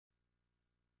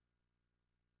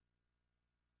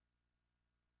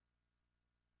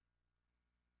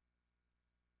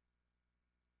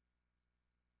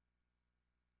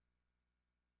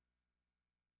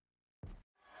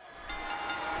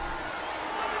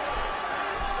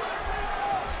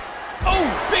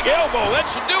Big elbow, that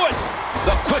should do it.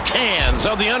 The quick hands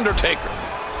of The Undertaker.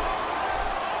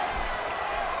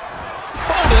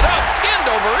 Folded up, end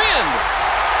over end.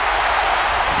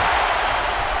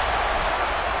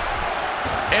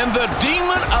 And the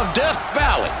Demon of Death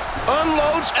Valley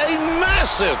unloads a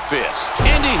massive fist.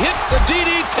 And he hits the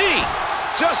DDT.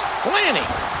 Just planting,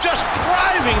 just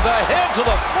driving the head to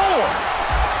the floor.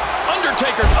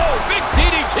 Undertaker, oh, big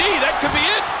DDT, that could be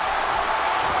it.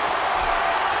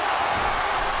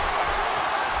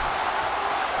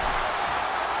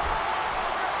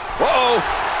 Whoa,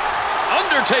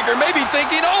 Undertaker may be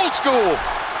thinking old school.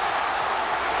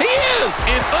 He is,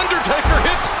 and Undertaker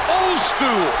hits old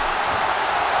school.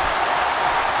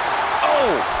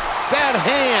 Oh, that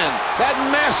hand, that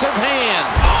massive hand.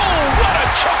 Oh, what a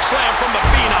choke slam from the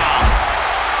Phenom.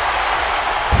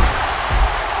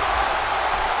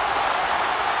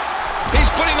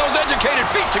 He's putting those educated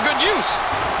feet to good use.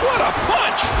 What a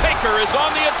punch. Taker is on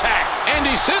the attack. And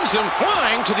he sends him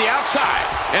flying to the outside.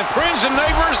 And friends and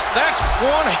neighbors, that's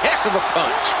one heck of a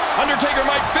punch. Undertaker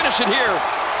might finish it here.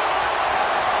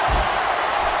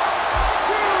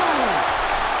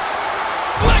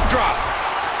 Leg drop.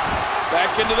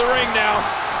 Back into the ring now.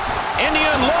 And he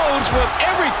unloads with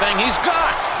everything he's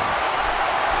got.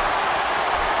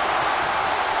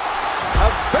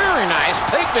 A very nice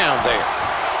takedown there.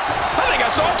 I think I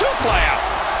saw a tooth fly out.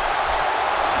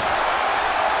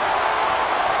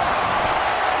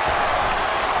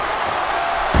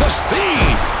 The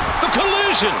speed, the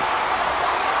collision.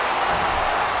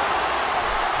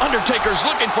 Undertaker's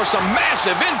looking for some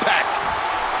massive impact.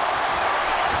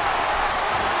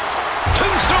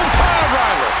 Tombstone pile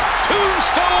driver.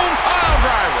 Tombstone pile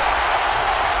driver.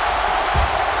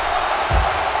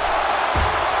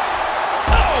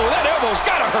 Oh, that elbow's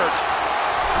gotta hurt.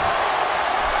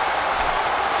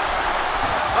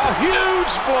 A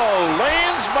huge blow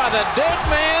lands by the dead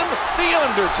man, The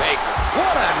Undertaker.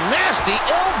 What a nasty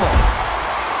elbow.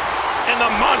 And the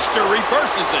monster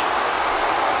reverses it.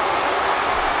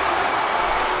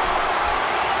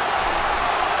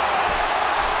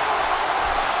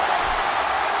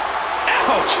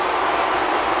 Ouch.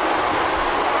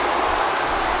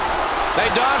 They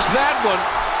dodged that one.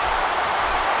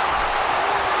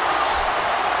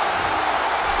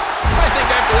 I think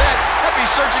after that, I'd be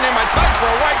searching in my tights for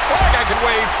a white flag I could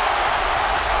wave.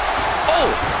 Oh,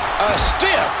 a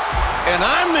stiff, and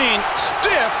I mean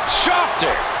stiff shot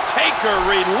there. Taker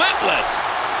relentless.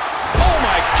 Oh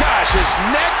my gosh, his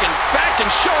neck and back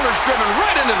and shoulders driven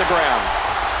right into the ground.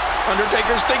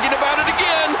 Undertaker's thinking about it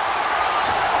again.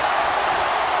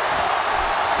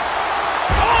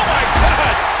 Oh my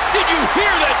God, did you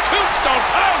hear that tombstone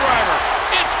pile driver?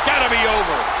 It's gotta be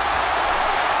over.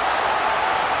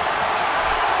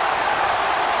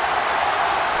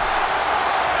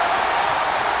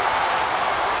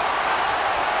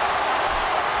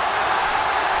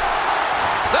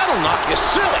 That'll knock you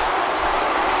silly.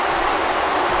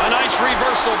 A nice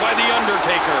reversal by The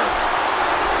Undertaker.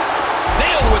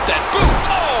 Nailed with that boot.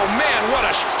 Oh, man, what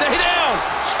a... Stay down.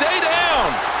 Stay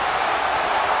down.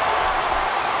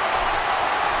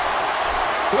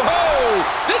 Whoa,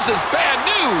 this is bad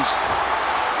news.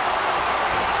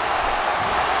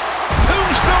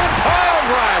 Tombstone pile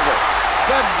driver.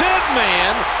 The dead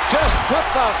man just put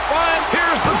the fine...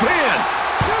 Here's the pin.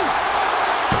 2,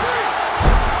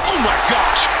 3. Oh, my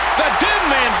gosh. The dead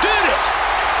man did it.